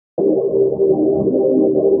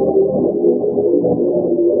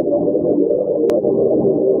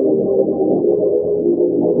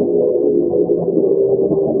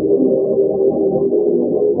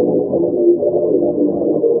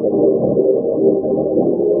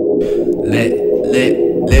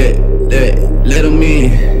Let him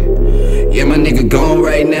in. Yeah, my nigga gone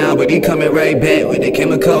right now, but he coming right back with the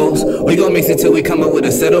chemicals. We gon' mix it till we come up with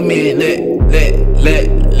a settlement.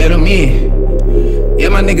 Let him in. Yeah,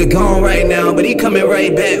 my nigga gone right now, but he coming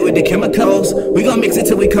right back with the chemicals. We gon' mix it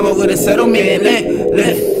till we come up with a settlement.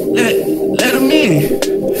 Let him in.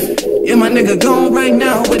 Yeah, my nigga gone right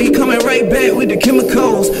now, but he coming right back with the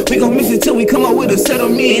chemicals. We gon' mix it till we come up with a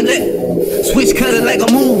settlement. Switch color like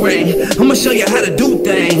a moon ring. I'ma show you how to do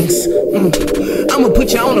things. I'ma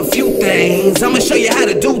put you on a few things. I'ma show you how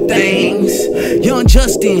to do things. Young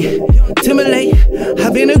Justin Timberlake,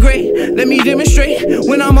 I've been a great. Let me demonstrate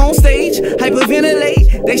when I'm on stage.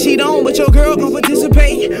 Hyperventilate. That shit on, but your girl gon'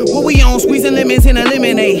 participate. What we on? Squeezing lemons in a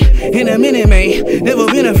lemonade. In a minute, man. Never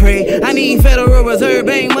been afraid. I need Federal Reserve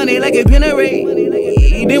Bank money like a penny.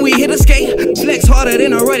 Then we hit a skate. Flex harder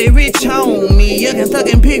than a ruddy rich homie. You can stuck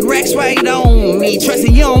and pick racks right on me.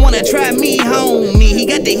 Trustin' you don't wanna try me, homie. He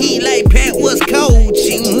got the heat like Pat was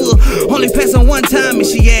coaching. Only pass on one time and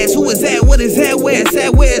she asked, who is that? What is that? Where it's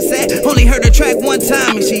at? Where it's at? Only heard the track one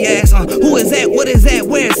time and she asked, who is that? What is that?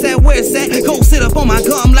 Where it's at? Where it's at? Go sit up on my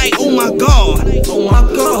gum like, oh my God. Oh my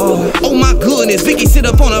God. Oh my goodness. Vicky sit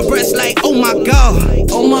up on her breast like, oh my God.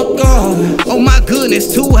 Oh my God. Oh my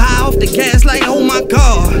goodness. Too high off the gas like, oh my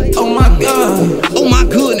God. Oh my God. Oh my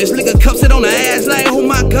goodness. Liquor cup sit on her ass like, oh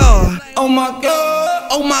my God. Oh my God.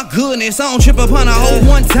 Oh my goodness. I don't trip upon a hoe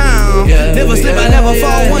one time. Never slip, I never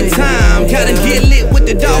fall one time. Gotta get lit with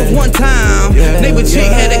the dogs one time. Neighbor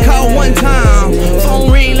chick had to call one time.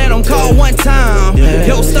 Phone ring, let them call one time.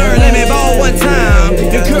 Yo, stir, let me ball one time.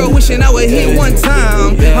 Your girl wishing I would hit one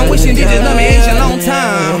time. I'm wishing digits let me age a long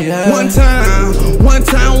time. One time. One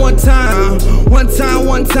time, one time, one time,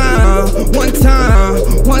 one time, one time,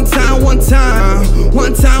 one time, one time,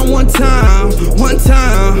 one time, one time, one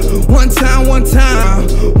time, one time, one time,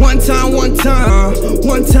 one time, one time,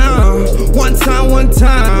 one time, one time, one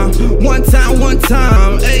time, one time, one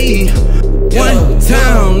time, ayy. One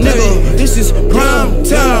time, nigga, this is prime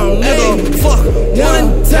time, nigga. Fuck,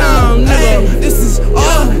 one time, nigga, this is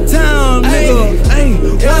all time, nigga. Ayy,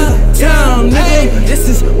 one time, nigga, this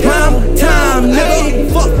is prime time,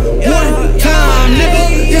 nigga. Fuck, one time,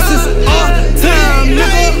 nigga, this is all time,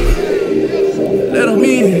 nigga. Let him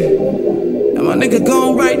in. And my nigga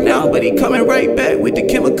gone right now, but he coming right back with the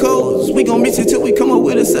chemicals. We gon' mix it till we come up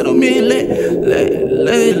with a settlement.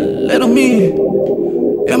 Let him in.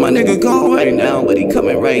 Yeah, my nigga gone right now, but he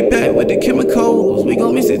coming right back with the chemicals. We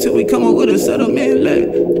gon' miss it till we come up with a settlement. Let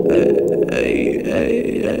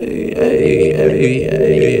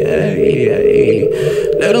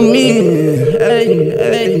him in.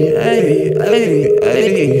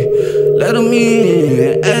 Let him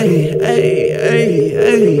in.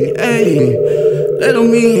 Let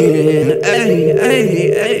him in.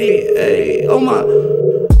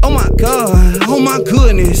 Oh my God, oh my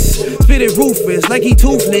goodness. Spit it ruthless, like he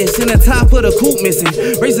toothless. In the top of the coupe missing.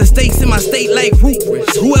 Raising stakes in my state like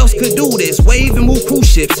ruthless. Who else could do this? Wave and move cruise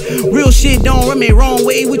ships. Real shit don't run me wrong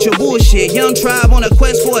way with your bullshit. Young tribe on a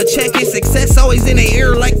quest for a check and success always in the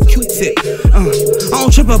air like Q-tip. I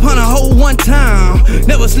don't trip upon a hoe one time.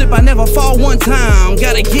 Never slip, I never fall one time.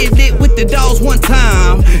 Gotta get lit with the dogs one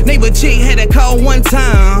time. Neighbor chick had to call one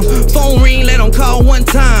time. Phone ring, let them call one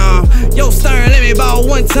time. Yo, Stern, let me ball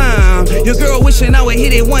one time. Your girl wishing I would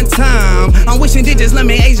hit it one time. I'm wishing digits let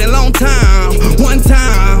me age a long time. One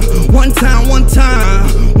time, one time, one time,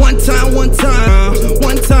 one time, one time,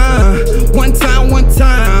 one time, one time, one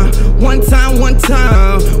time, one time, one time, one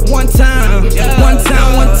time, one time,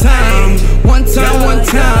 one time, one time, one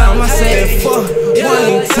time. I said fuck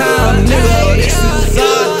one time, nigga. This is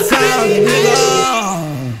our time, nigga.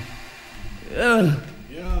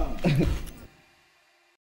 Yeah.